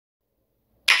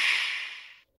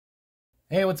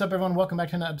Hey, what's up everyone? Welcome back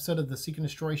to another episode of the Seek and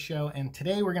Destroy show. And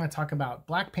today we're going to talk about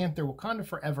Black Panther Wakanda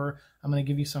Forever. I'm going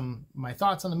to give you my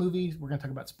thoughts on the movie. We're going to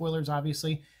talk about spoilers,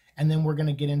 obviously. And then we're going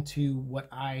to get into what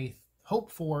I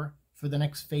hope for the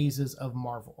next phases of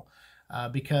Marvel.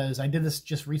 Because I did this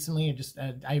just recently.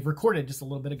 I recorded just a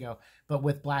little bit ago. But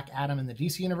with Black Adam in the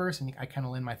DC universe. And I kind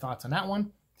of lend my thoughts on that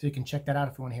one. So you can check that out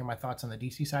if you want to hear my thoughts on the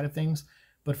DC side of things.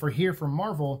 But for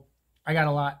Marvel, I got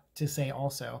a lot to say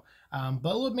also,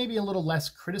 but maybe a little less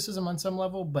criticism on some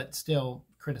level, but still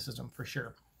criticism for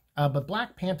sure. But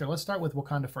Black Panther, let's start with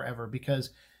Wakanda Forever, because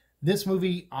this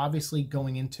movie, obviously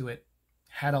going into it,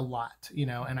 had a lot,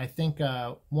 and I think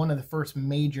one of the first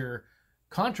major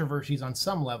controversies on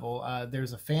some level,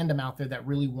 there's a fandom out there that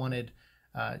really wanted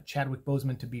Chadwick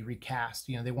Boseman to be recast.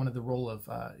 They wanted the role of,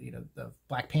 the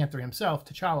Black Panther himself,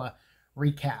 T'Challa,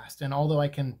 recast. And although I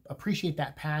can appreciate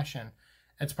that passion,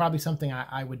 it's probably something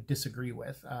I would disagree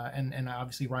with. And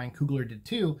obviously Ryan Coogler did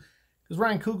too, because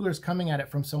Ryan Coogler is coming at it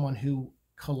from someone who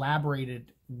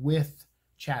collaborated with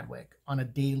Chadwick on a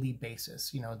daily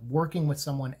basis, working with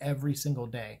someone every single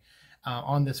day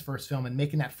on this first film and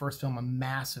making that first film a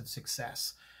massive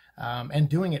success and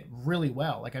doing it really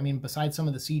well. Besides some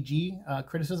of the CG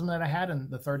criticism that I had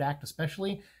in the third act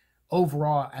especially,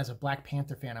 overall, as a Black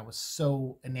Panther fan, I was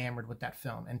so enamored with that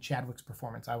film and Chadwick's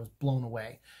performance. I was blown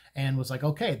away and was like,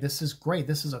 okay, this is great.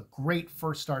 This is a great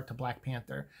first start to Black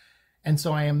Panther. And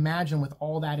so I imagine with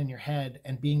all that in your head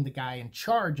and being the guy in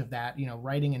charge of that,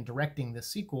 writing and directing the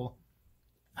sequel,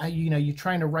 you're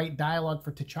trying to write dialogue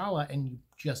for T'Challa and you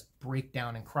just break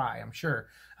down and cry, I'm sure.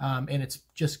 And it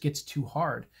just gets too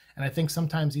hard. And I think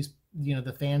sometimes these,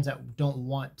 the fans that don't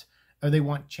want, or they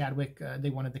want Chadwick, they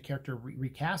wanted the character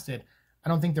recasted, I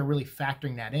don't think they're really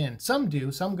factoring that in. Some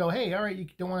do. Some go, hey, all right, you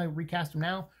don't want to recast him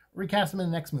now? Recast him in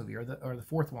the next movie or the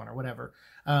fourth one or whatever.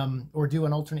 Or do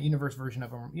an alternate universe version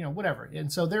of him, whatever.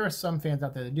 And so there are some fans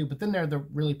out there that do. But then there are the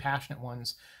really passionate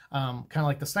ones, kind of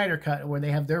like the Snyder Cut, where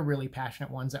they have their really passionate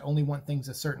ones that only want things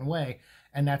a certain way.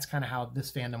 And that's kind of how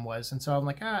this fandom was. And so I'm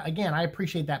like, again, I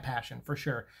appreciate that passion for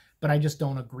sure. But I just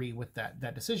don't agree with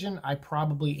that decision. I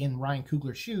probably, in Ryan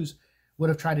Coogler's shoes, would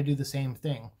have tried to do the same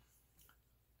thing.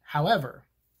 However,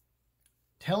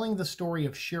 telling the story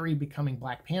of Shuri becoming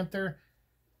Black Panther,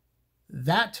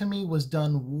 that to me was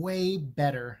done way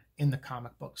better in the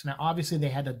comic books. Now, obviously they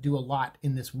had to do a lot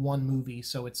in this one movie,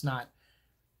 so it's not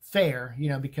fair,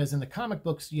 because in the comic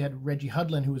books you had Reggie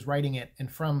Hudlin who was writing it,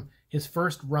 and from his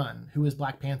first run, who is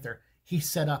Black Panther, he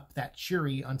set up that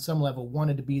Shuri on some level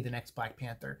wanted to be the next Black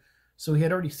Panther. So he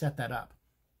had already set that up.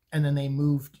 And then they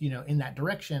moved, in that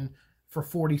direction for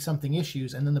 40-something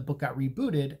issues, and then the book got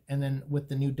rebooted, and then with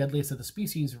the new Deadliest of the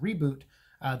Species reboot,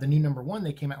 the new #1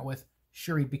 they came out with,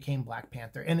 Shuri became Black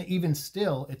Panther. And even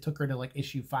still, it took her to like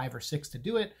issue 5 or 6 to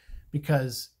do it,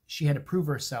 because she had to prove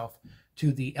herself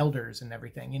to the elders and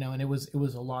everything, and it was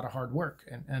a lot of hard work.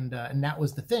 And that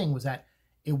was the thing, was that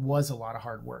it was a lot of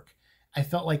hard work. I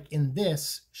felt like in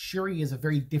this, Shuri is a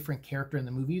very different character in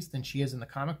the movies than she is in the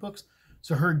comic books.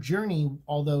 So her journey,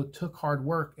 although took hard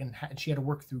work and she had to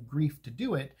work through grief to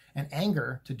do it and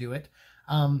anger to do it,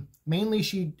 mainly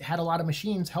she had a lot of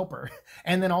machines help her.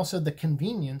 And then also the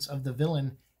convenience of the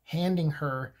villain handing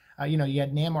her, you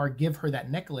had Namor give her that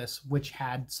necklace, which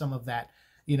had some of that,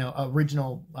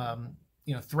 original,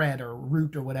 thread or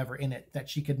root or whatever in it that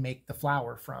she could make the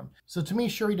flower from. So to me,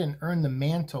 Shuri didn't earn the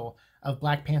mantle of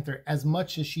Black Panther as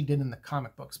much as she did in the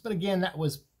comic books. But again, that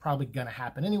was probably going to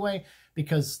happen anyway,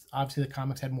 because obviously the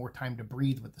comics had more time to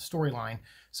breathe with the storyline.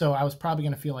 So I was probably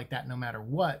going to feel like that no matter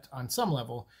what on some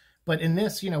level. But in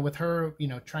this, with her,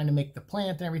 trying to make the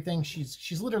plant and everything,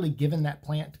 she's literally given that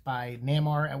plant by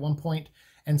Namor at one point.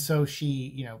 And so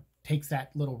she, takes that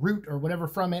little root or whatever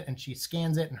from it and she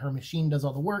scans it and her machine does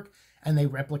all the work and they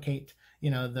replicate,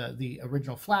 the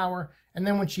original flower. And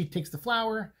then when she takes the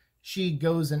flower, she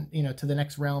goes and, to the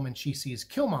next realm and she sees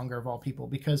Killmonger of all people,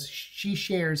 because she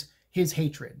shares his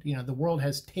hatred. The world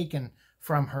has taken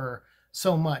from her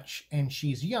so much and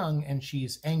she's young and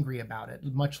she's angry about it,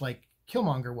 much like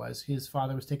Killmonger was. His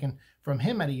father was taken from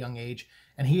him at a young age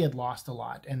and he had lost a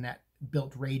lot, and that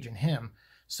built rage in him.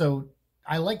 So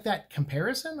I like that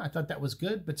comparison. I thought that was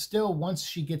good, but still, once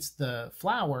she gets the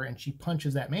flower and she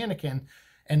punches that mannequin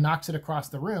and knocks it across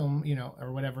the room,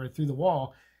 or whatever, through the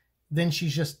wall, then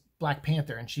she's just Black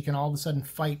Panther, and she can all of a sudden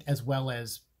fight as well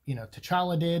as,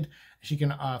 T'Challa did. She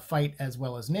can fight as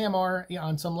well as Namor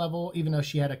on some level, even though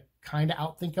she had to kind of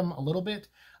outthink him a little bit,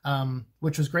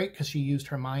 which was great because she used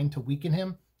her mind to weaken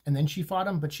him, and then she fought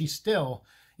him, but she still,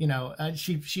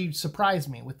 she surprised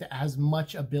me with as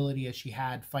much ability as she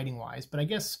had fighting-wise. But I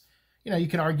guess, you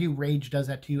could argue rage does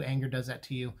that to you, anger does that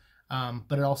to you.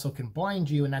 but it also can blind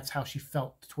you, and that's how she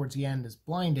felt towards the end, is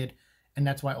blinded, and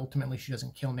that's why ultimately she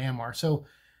doesn't kill Namor. So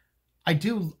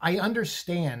I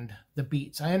understand the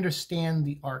beats, I understand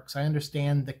the arcs, I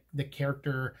understand the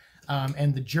character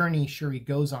and the journey Shuri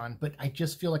goes on, but I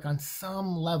just feel like on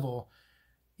some level,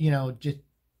 just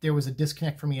there was a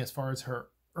disconnect for me as far as her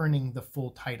earning the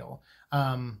full title.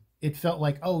 It felt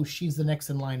like, oh, she's the next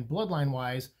in line bloodline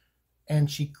wise, and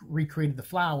she recreated the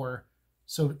flower,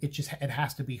 so it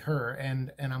has to be her.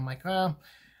 And I'm like,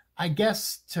 I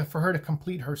guess for her to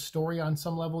complete her story on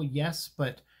some level, yes,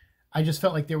 but I just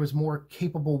felt like there was more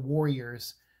capable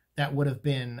warriors that would have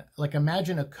been, like,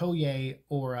 imagine a Okoye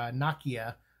or a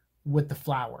Nakia with the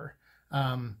flower.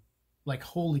 Like,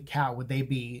 holy cow, would they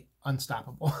be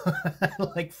unstoppable?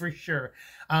 Like, for sure.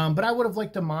 But I would have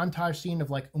liked a montage scene of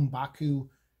like M'Baku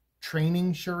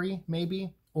training Shuri,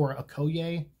 maybe, or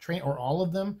Okoye train, or all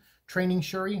of them training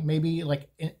Shuri. Maybe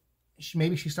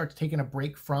she starts taking a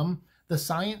break from the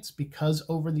science because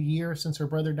over the year since her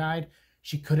brother died,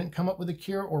 she couldn't come up with a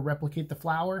cure or replicate the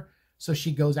flower. So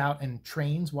she goes out and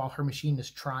trains while her machine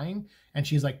is trying, and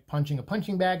she's like punching a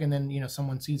punching bag, and then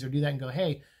someone sees her do that and go,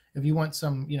 hey, if you want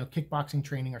some kickboxing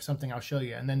training or something, I'll show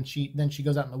you. And then she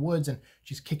goes out in the woods and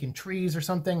she's kicking trees or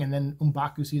something, and then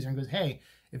M'Baku sees her and goes, hey,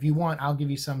 if you want, I'll give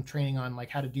you some training on like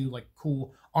how to do like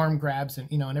cool arm grabs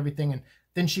and and everything. And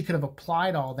then she could have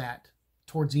applied all that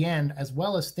towards the end, as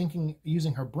well as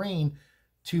using her brain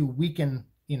to weaken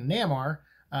Namor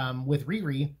with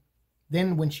Riri.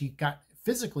 Then when she got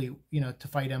physically to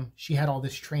fight him, she had all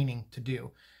this training to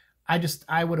do.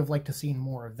 I would have liked to see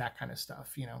more of that kind of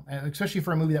stuff, especially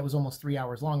for a movie that was almost 3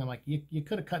 hours long. I'm like, you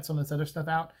could have cut some of this other stuff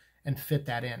out and fit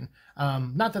that in.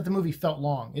 Not that the movie felt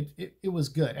long. It was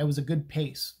good. It was a good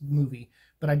pace movie,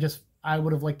 but I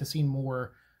would have liked to see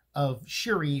more of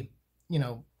Shuri,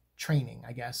 training,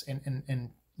 I guess, and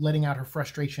letting out her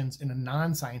frustrations in a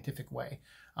non-scientific way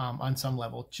on some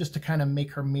level, just to kind of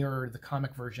make her mirror the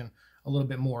comic version a little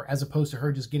bit more, as opposed to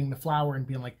her just getting the flower and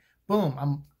being like,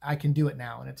 boom, I can do it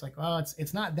now. And it's like, well,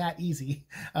 it's not that easy,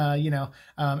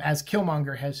 as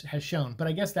Killmonger has shown. But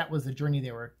I guess that was the journey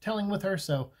they were telling with her,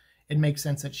 so it makes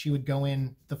sense that she would go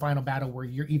in the final battle where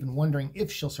you're even wondering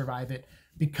if she'll survive it,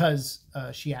 because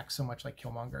she acts so much like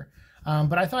Killmonger.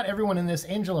 But I thought everyone in this,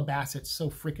 Angela Bassett's so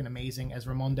freaking amazing as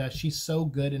Ramonda. She's so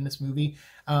good in this movie.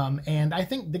 And I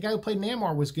think the guy who played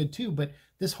Namor was good too, but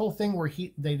this whole thing where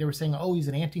they were saying, oh, he's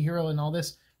an anti-hero and all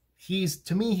this,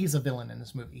 to me, he's a villain in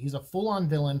this movie. He's a full-on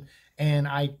villain, and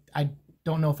I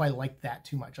don't know if I like that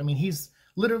too much. I mean, he's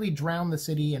literally drowned the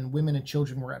city, and women and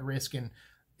children were at risk, and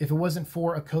if it wasn't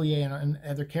for Okoye and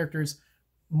other characters,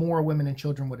 more women and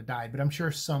children would have died, but I'm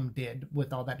sure some did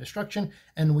with all that destruction.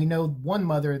 And we know one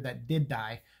mother that did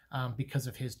die because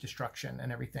of his destruction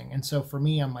and everything. And so for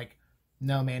me, I'm like,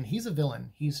 no, man, he's a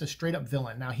villain. He's a straight up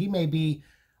villain. Now, he may be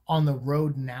on the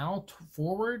road now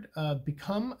forward,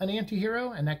 become an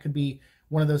anti-hero. And that could be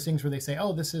one of those things where they say,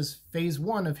 oh, this is phase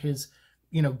one of his,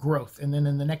 growth. And then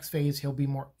in the next phase, he'll be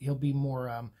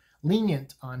more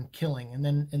lenient on killing. And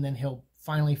then he'll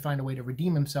finally find a way to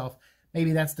redeem himself.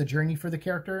 Maybe that's the journey for the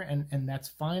character, and that's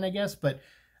fine, I guess. But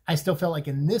I still felt like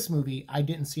in this movie, I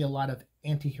didn't see a lot of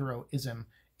anti-heroism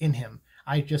in him.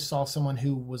 I just saw someone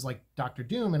who was like Dr.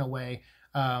 Doom in a way,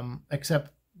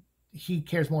 except he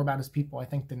cares more about his people, I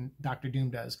think, than Dr. Doom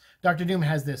does. Dr. Doom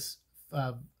has this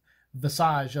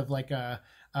visage of like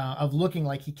of looking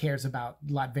like he cares about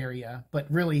Latveria, but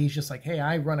really he's just like, hey,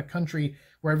 I run a country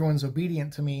where everyone's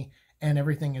obedient to me and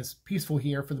everything is peaceful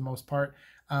here for the most part.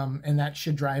 And that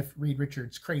should drive Reed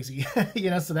Richards crazy,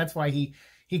 so that's why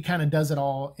he kind of does it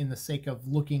all in the sake of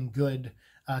looking good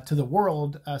to the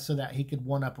world, so that he could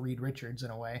one-up Reed Richards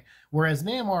in a way. Whereas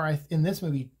Namor, in this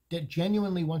movie,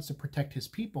 genuinely wants to protect his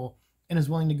people and is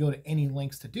willing to go to any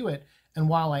lengths to do it. And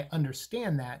while I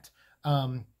understand that,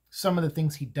 some of the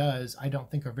things he does, I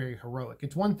don't think are very heroic.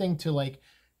 It's one thing to like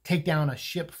take down a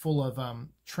ship full of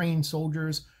trained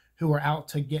soldiers who are out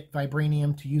to get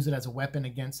vibranium to use it as a weapon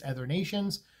against other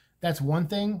nations. That's one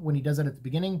thing when he does it at the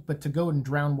beginning, but to go and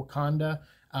drown Wakanda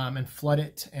and flood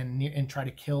it and try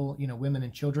to kill, women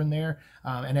and children there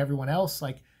and everyone else,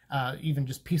 like even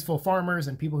just peaceful farmers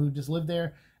and people who just live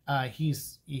there,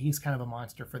 he's kind of a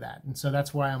monster for that. And so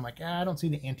that's why I'm like, I don't see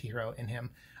the anti-hero in him.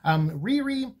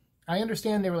 Riri, I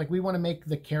understand they were like, we want to make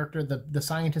the character, the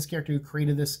scientist character who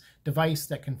created this device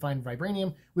that can find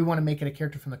vibranium, we want to make it a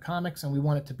character from the comics, and we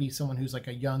want it to be someone who's like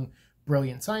a young,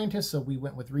 brilliant scientist, so we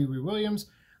went with Riri Williams.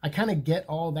 I kind of get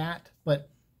all that,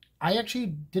 but I actually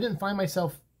didn't find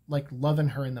myself like loving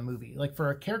her in the movie. Like,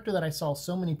 for a character that I saw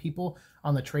so many people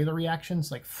on the trailer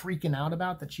reactions like freaking out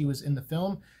about that she was in the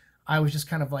film, I was just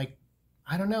kind of like,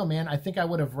 I don't know, man. I think I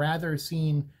would have rather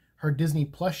seen her Disney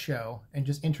Plus show and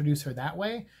just introduce her that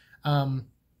way,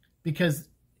 because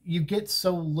you get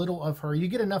so little of her. You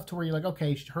get enough to where you're like,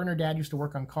 okay, her and her dad used to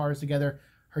work on cars together.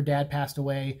 Her dad passed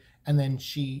away, and then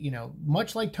she, you know,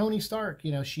 much like Tony Stark,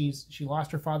 you know, she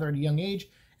lost her father at a young age,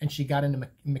 and she got into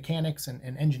mechanics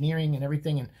and engineering and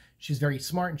everything, and she's very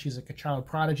smart, and she's like a child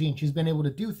prodigy, and she's been able to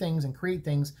do things and create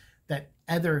things that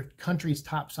other countries'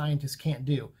 top scientists can't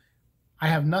do. I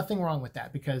have nothing wrong with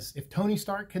that, because if Tony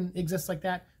Stark can exist like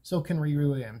that, so can Riri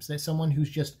Williams. There's someone who's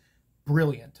just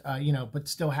brilliant, you know, but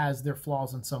still has their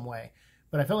flaws in some way.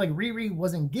 But I felt like Riri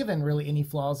wasn't given really any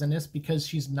flaws in this because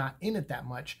she's not in it that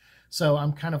much. So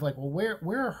I'm kind of like, well,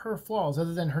 where are her flaws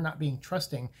other than her not being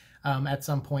trusting at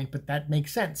some point? But that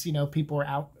makes sense. You know, people are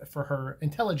out for her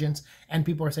intelligence, and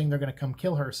people are saying they're going to come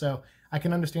kill her. So I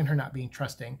can understand her not being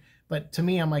trusting. But to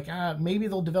me, I'm like, maybe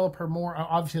they'll develop her more.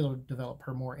 Obviously, they'll develop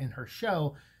her more in her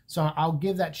show. So I'll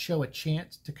give that show a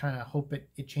chance to kind of hope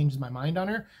it changes my mind on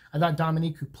her. I thought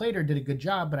Dominique, who played her, did a good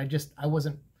job, but I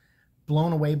wasn't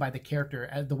blown away by the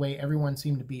character, the way everyone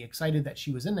seemed to be excited that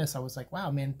she was in this. I was like,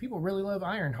 wow, man, people really love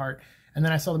Ironheart. And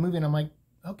then I saw the movie and I'm like,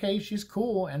 okay, she's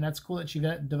cool. And that's cool that she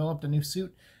developed a new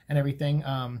suit and everything,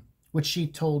 which she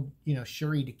told, you know,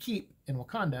 Shuri to keep in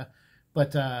Wakanda.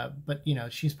 But you know,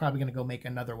 she's probably going to go make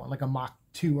another one, like a Mach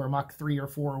 2 or Mach 3 or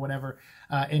 4 or whatever,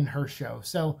 in her show.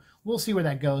 So we'll see where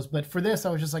that goes. But for this, I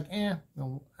was just like,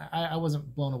 I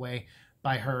wasn't blown away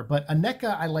by her. But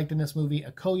Aneka I liked in this movie.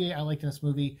 Okoye I liked in this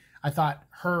movie. I thought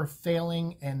her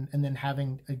failing and then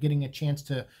getting a chance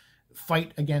to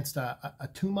fight against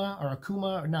Atuma or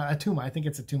Akuma, or no, Atuma, I think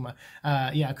it's Atuma.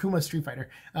 Yeah, Akuma Street Fighter.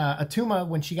 Atuma,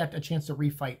 when she got a chance to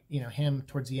refight, you know, him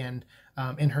towards the end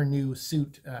in her new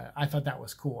suit, I thought that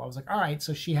was cool. I was like, all right,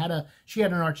 so she had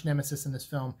an arch nemesis in this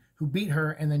film who beat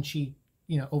her, and then she,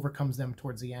 you know, overcomes them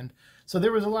towards the end. So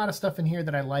there was a lot of stuff in here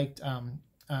that I liked.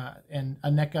 And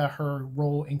Aneka, her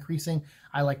role increasing,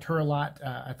 I liked her a lot.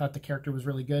 I thought the character was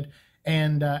really good,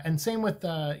 and same with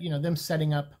you know, them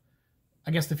setting up,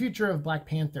 I guess, the future of Black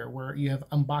Panther, where you have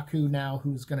M'Baku now,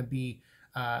 who's going to be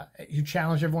who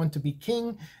challenged everyone to be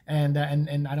king, and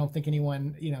I don't think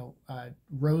anyone, you know,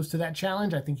 rose to that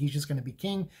challenge. I think he's just going to be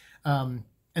king. And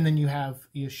then you have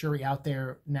Shuri out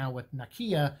there now with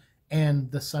Nakia,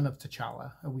 and the son of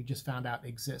T'Challa, we just found out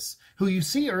exists, who you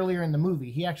see earlier in the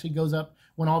movie. He actually goes up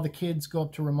when all the kids go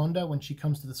up to Ramonda when she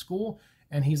comes to the school,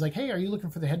 and he's like, hey, are you looking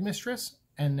for the headmistress?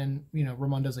 And then, you know,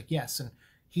 Ramonda's like, yes, and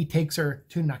he takes her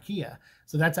to Nakia.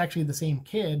 So that's actually the same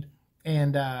kid,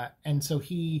 and so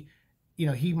he, you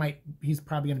know, he's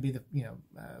probably going to be the, you know,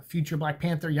 future Black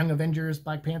Panther, Young Avengers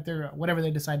Black Panther, whatever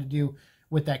they decide to do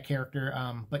with that character.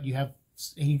 But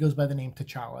he goes by the name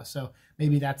T'Challa, so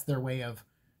maybe that's their way of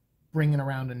bringing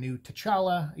around a new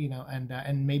T'Challa, you know,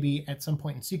 and maybe at some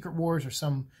point in Secret Wars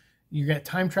or you get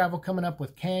time travel coming up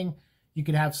with Kang, you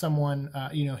could have someone,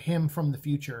 you know, him from the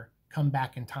future come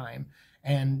back in time,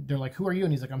 and they're like, who are you?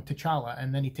 And he's like, I'm T'Challa.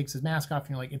 And then he takes his mask off, and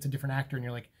you're like, it's a different actor, and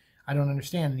you're like, I don't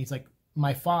understand. And he's like,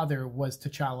 my father was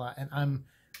T'Challa, and I'm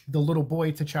the little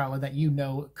boy T'Challa that you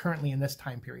know currently in this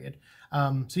time period.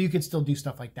 So you could still do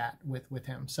stuff like that with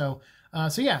him. So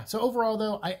yeah. So overall,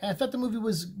 though, I thought the movie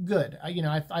was good.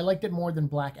 I liked it more than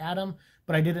Black Adam,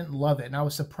 but I didn't love it, and I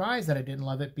was surprised that I didn't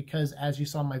love it because, as you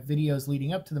saw in my videos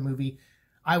leading up to the movie,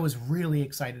 I was really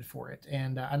excited for it,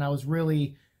 and I was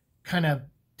really kind of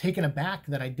taken aback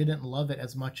that I didn't love it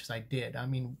as much as I did. I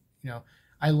mean, you know,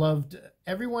 I loved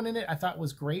everyone in it. I thought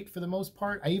was great for the most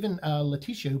part. I even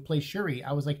Letitia, who plays Shuri,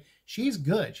 I was like, she's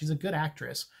good. She's a good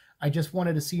actress. I just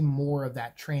wanted to see more of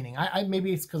that training. I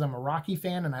maybe it's because I'm a Rocky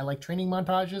fan and I like training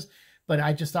montages, but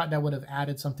I just thought that would have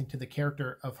added something to the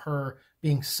character of her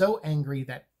being so angry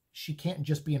that she can't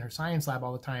just be in her science lab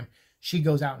all the time. She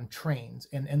goes out and trains,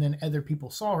 and then other people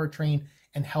saw her train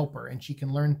and help her, and she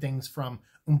can learn things from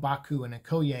M'Baku and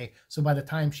Okoye. So by the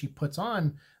time she puts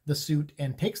on the suit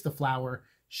and takes the flower,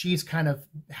 she's kind of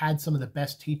had some of the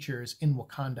best teachers in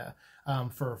Wakanda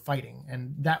for fighting.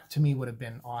 And that to me would have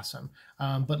been awesome.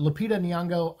 But Lupita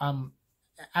Nyong'o, I'm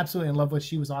absolutely in love with.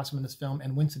 She was awesome in this film.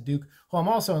 And Winston Duke, who I'm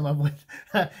also in love with,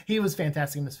 he was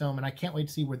fantastic in this film. And I can't wait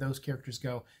to see where those characters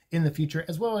go in the future,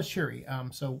 as well as Shuri.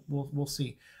 So we'll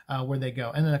see where they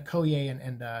go. And then Okoye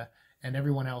and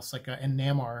everyone else, like and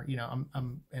Namor, you know,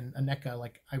 and Aneka,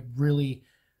 like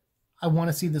I want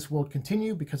to see this world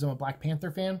continue because I'm a Black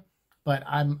Panther fan. But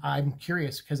I'm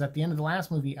curious because at the end of the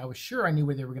last movie, I was sure I knew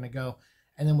where they were going to go,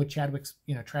 and then with Chadwick's,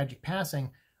 you know, tragic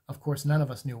passing, of course, none of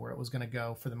us knew where it was going to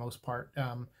go for the most part.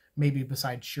 Maybe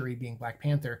besides Shuri being Black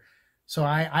Panther. So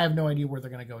I have no idea where they're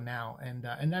going to go now,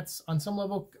 and that's on some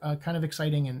level kind of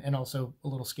exciting and also a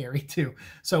little scary too.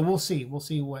 So we'll see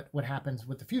what happens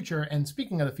with the future. And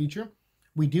speaking of the future,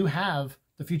 we do have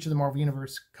the future of the Marvel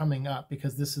Universe coming up,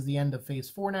 because this is the end of Phase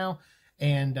 4 now,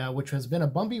 and which has been a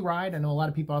bumpy ride. I know a lot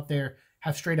of people out there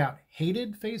have straight out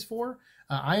hated Phase 4.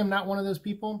 I am not one of those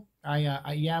people.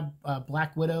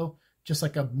 Black Widow, just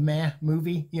like a meh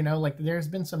movie, you know, like there's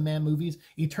been some meh movies.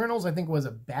 Eternals, I think, was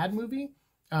a bad movie.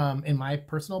 In my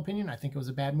personal opinion, I think it was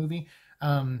a bad movie.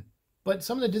 But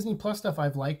some of the Disney Plus stuff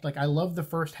I've liked. Like, I love the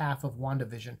first half of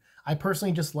WandaVision. I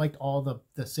personally just liked all the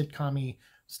sitcom-y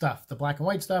stuff, the black and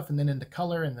white stuff, and then into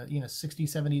color and the 60s,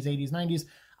 70s, 80s, 90s.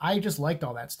 I just liked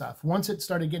all that stuff. Once it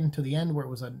started getting to the end where it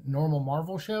was a normal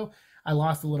Marvel show, I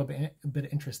lost a bit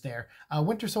of interest there.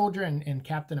 Winter Soldier and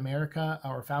Captain America,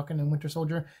 or Falcon and Winter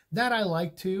Soldier, that I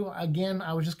liked too. Again,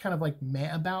 I was just kind of like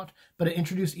meh about, but it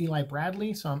introduced Eli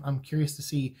Bradley, so I'm curious to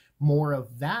see more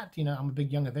of that. You know, I'm a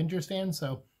big Young Avengers fan,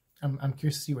 so I'm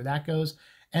curious to see where that goes.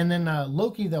 And then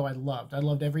Loki, though, I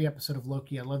loved every episode of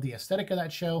Loki. I love the aesthetic of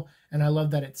that show, and I love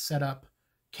that it set up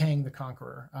Kang the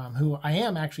Conqueror, who I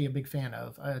am actually a big fan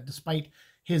of, despite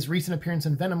his recent appearance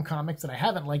in Venom comics that I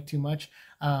haven't liked too much.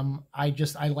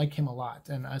 I like him a lot,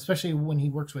 and especially when he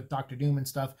works with Doctor Doom and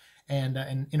stuff, and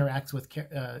interacts with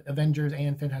Avengers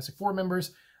and Fantastic Four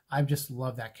members. I just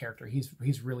love that character.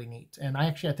 He's really neat. And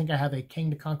I think I have a Kang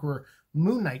the Conqueror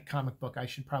Moon Knight comic book I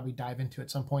should probably dive into at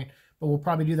some point, but we'll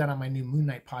probably do that on my new Moon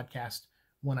Knight podcast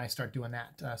when I start doing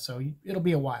that. So it'll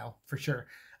be a while for sure.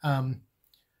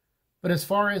 But as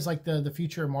far as like the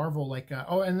future of Marvel, like,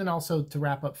 and then also to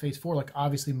wrap up Phase 4, like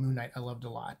obviously Moon Knight I loved a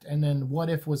lot. And then What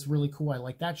If was really cool. I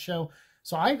liked that show.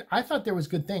 So I thought there was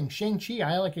good things. Shang-Chi,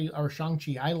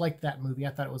 Shang-Chi, I liked that movie.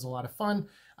 I thought it was a lot of fun.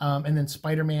 And then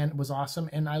Spider-Man was awesome.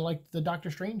 And I liked the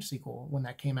Doctor Strange sequel when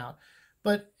that came out.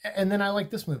 And then I liked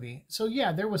this movie. So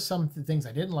yeah, there was some things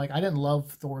I didn't like. I didn't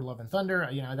love Thor, Love and Thunder.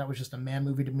 That was just a meh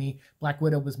movie to me. Black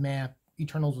Widow was meh.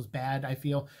 Eternals was bad, I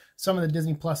feel. Some of the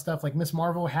Disney Plus stuff, like Miss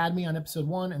Marvel, had me on episode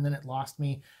 1, and then it lost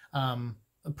me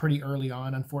pretty early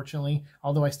on, unfortunately.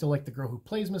 Although I still like the girl who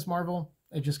plays Miss Marvel.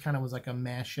 It just kind of was like a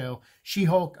meh show.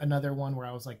 She-Hulk, another one where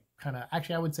I was like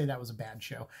actually I would say that was a bad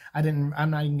show. I'm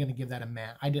not even going to give that a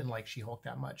meh. I didn't like She-Hulk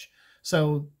that much.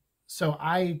 So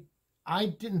I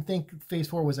didn't think Phase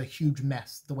 4 was a huge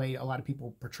mess the way a lot of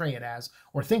people portray it as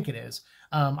or think it is.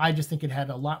 I just think it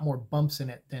had a lot more bumps in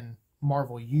it than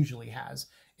Marvel usually has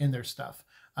in their stuff,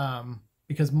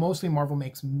 because mostly Marvel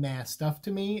makes meh stuff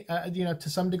to me, to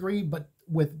some degree, but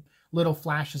with little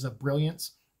flashes of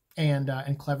brilliance and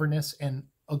cleverness and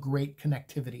a great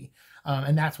connectivity,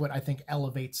 and that's what I think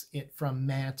elevates it from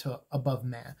meh to above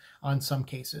meh on some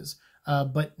cases.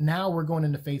 But now we're going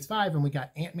into Phase 5, and we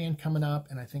got Ant-Man coming up,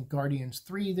 and I think Guardians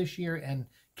 3 this year, and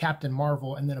Captain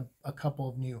Marvel, and then a couple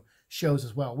of new shows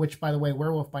as well, which, by the way,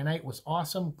 Werewolf by Night was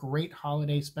awesome. Great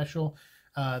holiday special.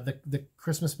 The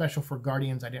Christmas special for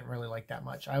Guardians I didn't really like that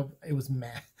much. It was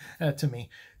meh to me.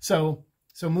 So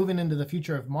moving into the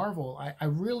future of Marvel, I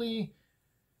really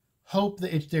hope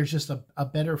that there's just a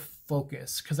better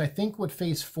focus, because I think with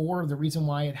Phase 4, the reason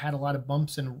why it had a lot of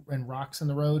bumps and rocks in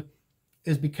the road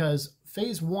is because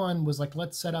Phase 1 was like,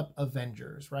 let's set up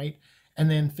Avengers, right? And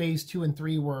then Phase 2 and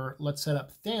 3 were, let's set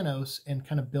up Thanos and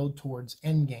kind of build towards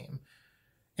Endgame.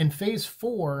 In Phase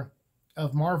 4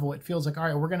 of Marvel, it feels like, all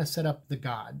right, we're going to set up the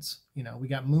gods. We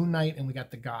got Moon Knight and we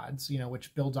got the gods,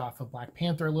 which builds off of Black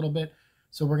Panther a little bit.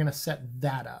 So we're going to set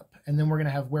that up. And then we're going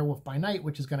to have Werewolf by Night,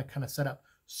 which is going to kind of set up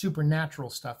supernatural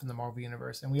stuff in the Marvel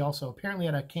Universe. And we also apparently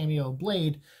had a cameo of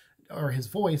Blade, or his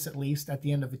voice at least, at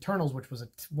the end of Eternals, which was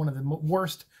one of the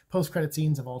worst post-credit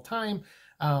scenes of all time.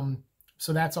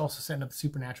 So that's also setting up the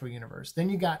supernatural universe. Then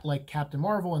you got like Captain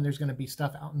Marvel, and there's going to be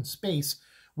stuff out in space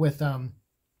with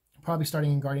probably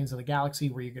starting in Guardians of the Galaxy,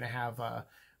 where you're going to have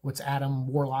what's Adam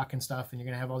Warlock and stuff, and you're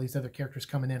going to have all these other characters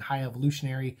coming in, high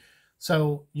evolutionary.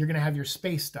 So you're going to have your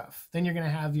space stuff. Then you're going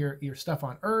to have your stuff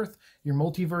on Earth, your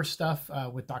multiverse stuff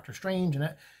with Doctor Strange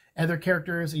and other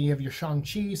characters. You have your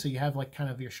Shang-Chi, so you have like kind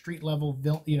of your street level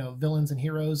villains and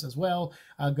heroes as well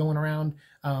going around.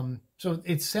 So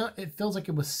it feels like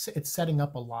it's setting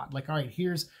up a lot. Like, all right,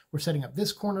 we're setting up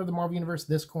this corner of the Marvel Universe,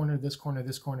 this corner, this corner,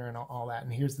 this corner, and all that.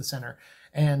 And here's the center.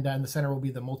 And the center will be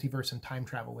the multiverse and time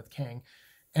travel with Kang.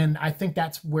 And I think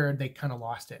that's where they kind of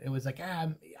lost it. It was like,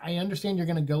 I understand you're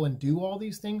going to go and do all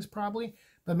these things probably,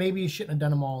 but maybe you shouldn't have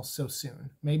done them all so soon.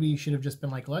 Maybe you should have just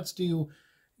been like, let's do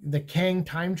the Kang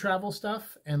time travel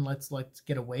stuff, and let's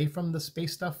get away from the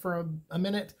space stuff for a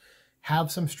minute, have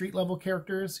some street level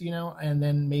characters, and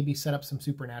then maybe set up some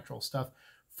supernatural stuff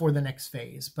for the next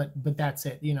phase. But that's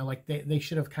it. You know, like they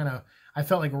should have kind of, I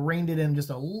felt like, reined it in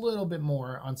just a little bit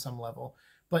more on some level.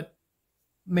 But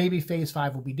maybe phase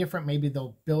 5 will be different. Maybe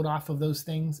they'll build off of those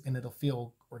things and it'll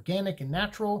feel organic and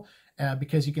natural,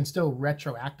 because you can still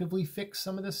retroactively fix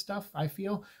some of this stuff. I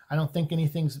don't think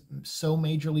anything's so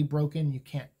majorly broken you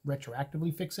can't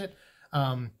retroactively fix it.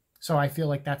 So I feel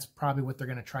like that's probably what they're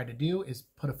going to try to do, is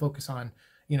put a focus on,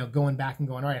 you know, going back and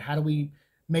going, all right, how do we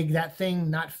make that thing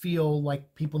not feel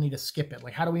like people need to skip it?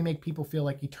 Like, how do we make people feel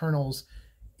like Eternals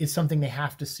is something they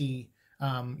have to see?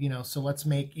 You know, so let's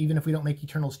make, even if we don't make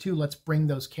Eternals 2, let's bring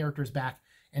those characters back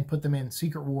and put them in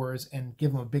Secret Wars and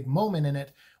give them a big moment in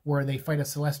it where they fight a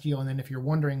Celestial. And then if you're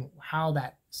wondering how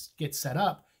that gets set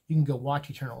up, you can go watch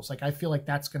Eternals. Like, I feel like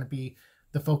that's going to be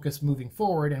the focus moving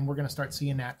forward. And we're going to start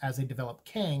seeing that as they develop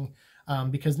Kang.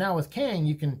 Because now with Kang,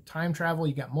 you can time travel,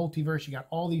 you got multiverse, you got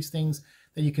all these things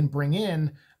that you can bring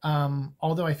in.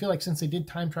 Although I feel like since they did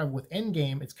time travel with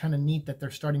Endgame, it's kind of neat that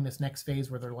they're starting this next phase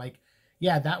where they're like,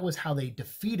 yeah, that was how they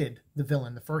defeated the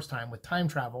villain the first time, with time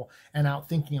travel and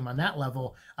outthinking him on that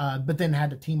level, but then had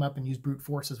to team up and use brute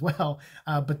force as well.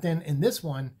 But then in this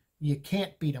one, you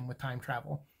can't beat him with time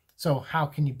travel. So how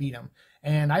can you beat him?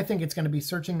 And I think it's going to be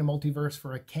searching the multiverse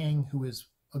for a Kang who is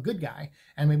a good guy,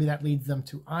 and maybe that leads them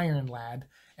to Iron Lad,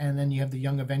 and then you have the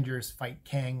Young Avengers fight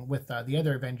Kang with the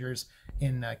other Avengers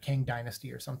in Kang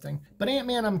Dynasty or something. But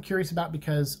Ant-Man I'm curious about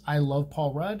because I love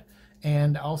Paul Rudd.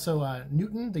 And also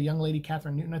Newton, the young lady,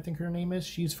 Catherine Newton, I think her name is.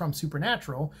 She's from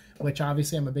Supernatural, which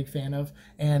obviously I'm a big fan of.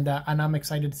 And I'm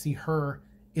excited to see her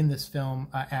in this film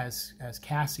as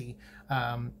Cassie.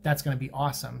 That's going to be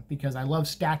awesome because I love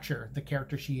Stature, the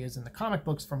character she is in the comic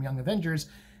books from Young Avengers.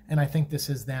 And I think this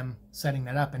is them setting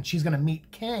that up. And she's going to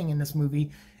meet Kang in this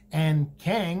movie. And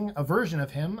Kang, a version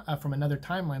of him from another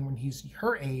timeline when he's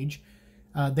her age,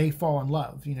 they fall in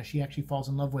love. You know, she actually falls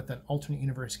in love with an alternate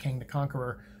universe Kang the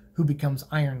Conqueror, who becomes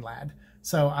Iron Lad.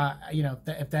 So, you know,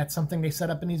 if that's something they set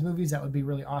up in these movies, that would be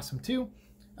really awesome too.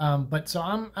 But so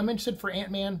I'm interested for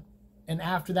Ant-Man, and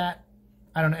after that,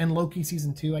 I don't know, and Loki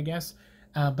season 2, I guess.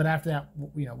 But after that,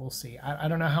 you know, we'll see. I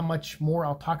don't know how much more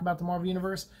I'll talk about the Marvel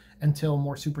Universe until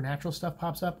more Supernatural stuff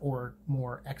pops up or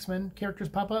more X-Men characters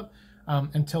pop up.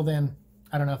 Until then,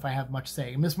 I don't know if I have much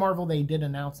say. Miss Marvel, they did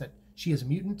announce that she is a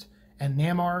mutant, and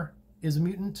Namor is a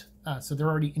mutant. So they're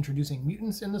already introducing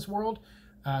mutants in this world.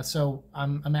 So I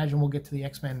imagine we'll get to the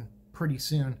X-Men pretty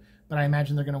soon, but I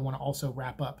imagine they're going to want to also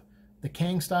wrap up the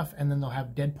Kang stuff, and then they'll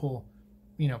have Deadpool,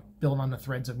 you know, build on the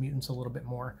threads of mutants a little bit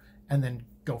more, and then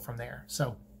go from there.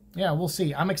 So yeah, we'll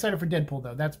see. I'm excited for Deadpool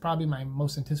though. That's probably my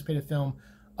most anticipated film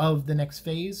of the next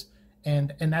phase,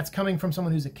 and that's coming from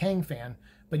someone who's a Kang fan,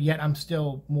 but yet I'm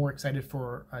still more excited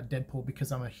for Deadpool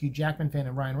because I'm a Hugh Jackman fan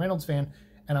and Ryan Reynolds fan,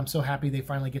 and I'm so happy they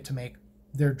finally get to make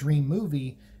their dream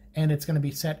movie. And it's going to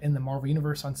be set in the Marvel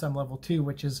Universe on some level too,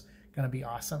 which is going to be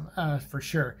awesome for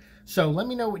sure. So let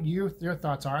me know what your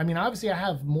thoughts are. I mean, obviously I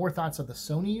have more thoughts of the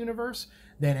Sony universe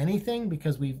than anything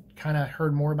because we've kind of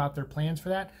heard more about their plans for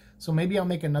that. So maybe I'll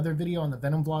make another video on the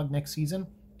Venom vlog next season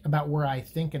about where I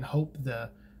think and hope the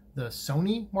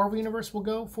Sony Marvel Universe will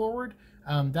go forward.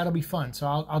 That'll be fun. So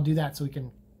I'll do that so we can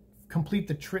complete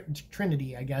the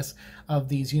trinity, I guess, of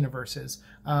these universes.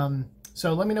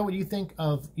 So let me know what you think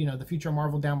of, you know, the future of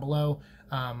Marvel down below.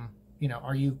 You know,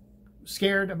 are you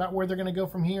scared about where they're going to go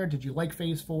from here? Did you like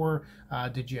Phase 4?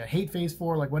 Did you hate Phase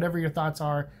 4? Like, whatever your thoughts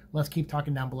are, let's keep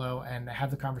talking down below and have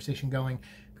the conversation going,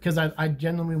 because I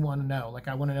genuinely want to know. Like,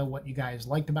 I want to know what you guys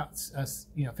liked about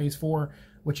you know, Phase 4,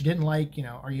 what you didn't like. You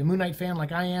know, are you a Moon Knight fan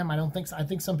like I am? I don't think so. I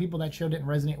think some people that show didn't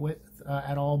resonate with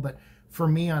at all, but for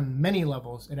me, on many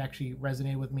levels, it actually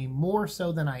resonated with me more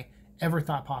so than I ever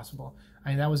thought possible. I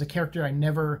mean, that was a character I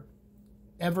never,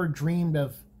 ever dreamed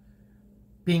of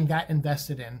being that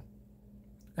invested in,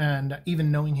 and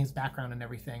even knowing his background and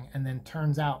everything. And then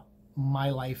turns out my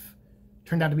life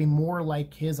turned out to be more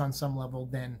like his on some level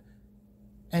than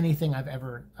anything I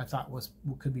thought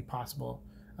could be possible.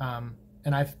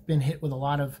 And I've been hit with a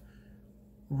lot of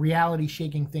reality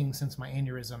shaking things since my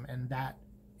aneurysm, and that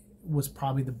was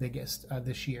probably the biggest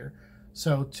this year.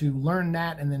 So to learn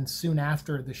that, and then soon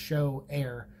after the show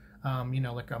air, you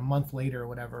know, like a month later or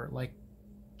whatever, like,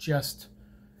 just,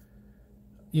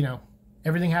 you know,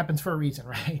 everything happens for a reason,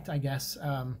 right? I guess.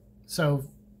 So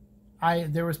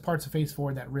there was parts of Phase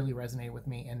 4 that really resonated with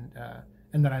me,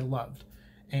 and that I loved.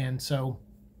 And so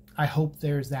I hope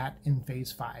there's that in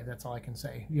Phase 5. That's all I can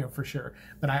say, you know, for sure.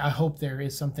 But I hope there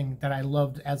is something that I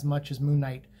loved as much as Moon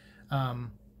Knight,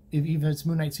 even if it's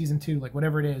Moon Knight Season 2, like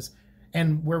whatever it is.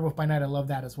 And Werewolf by Night, I love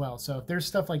that as well. So if there's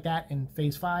stuff like that in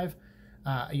Phase 5,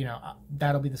 you know,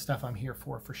 that'll be the stuff I'm here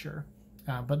for sure.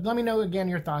 But let me know again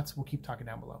your thoughts. We'll keep talking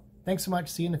down below. Thanks so much.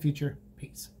 See you in the future.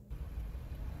 Peace.